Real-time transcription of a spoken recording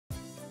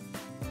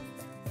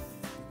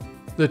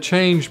The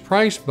Change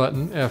Price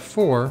button,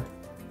 F4,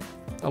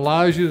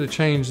 allows you to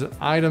change the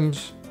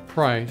item's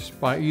price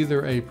by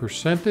either a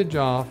percentage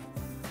off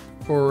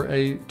or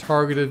a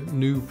targeted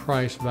new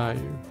price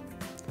value.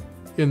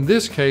 In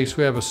this case,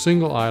 we have a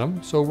single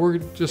item, so we're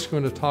just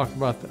going to talk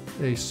about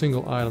a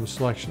single item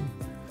selection.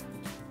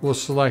 We'll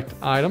select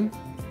Item.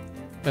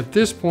 At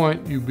this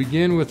point, you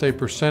begin with a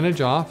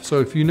percentage off, so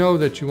if you know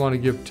that you want to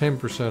give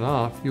 10%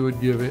 off, you would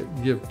give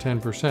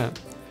 10%.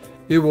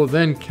 It will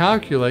then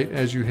calculate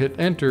as you hit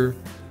Enter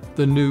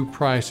the new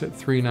price at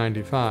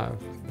 $3.95.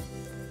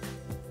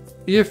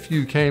 If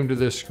you came to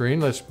this screen,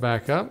 let's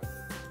back up.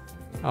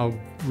 I'll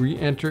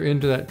re-enter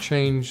into that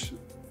Change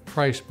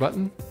Price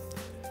button.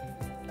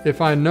 If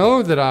I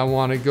know that I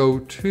want to go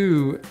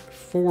to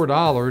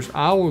 $4,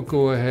 I will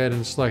go ahead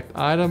and select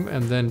Item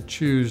and then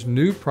choose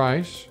New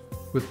Price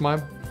with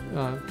my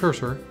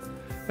cursor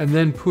and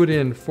then put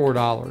in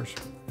 $4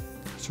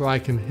 so I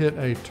can hit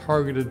a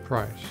targeted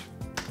price.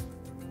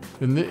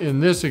 In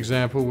this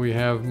example, we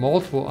have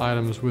multiple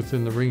items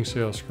within the ring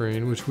sale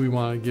screen, which we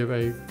want to give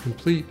a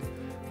complete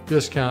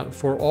discount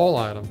for all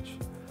items.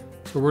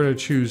 So we're going to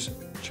choose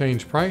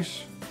Change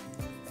Price.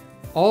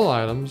 All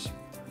items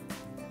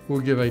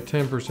will give a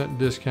 10%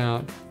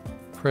 discount,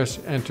 press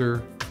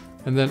Enter,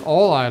 and then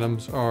all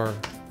items are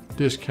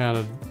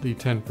discounted the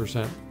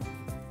 10%.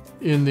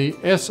 In the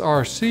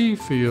SRC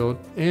field,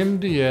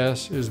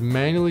 MDS is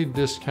manually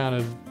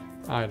discounted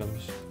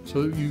items.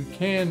 So you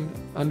can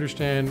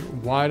understand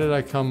why did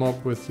I come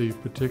up with the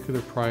particular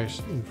price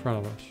in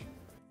front of us.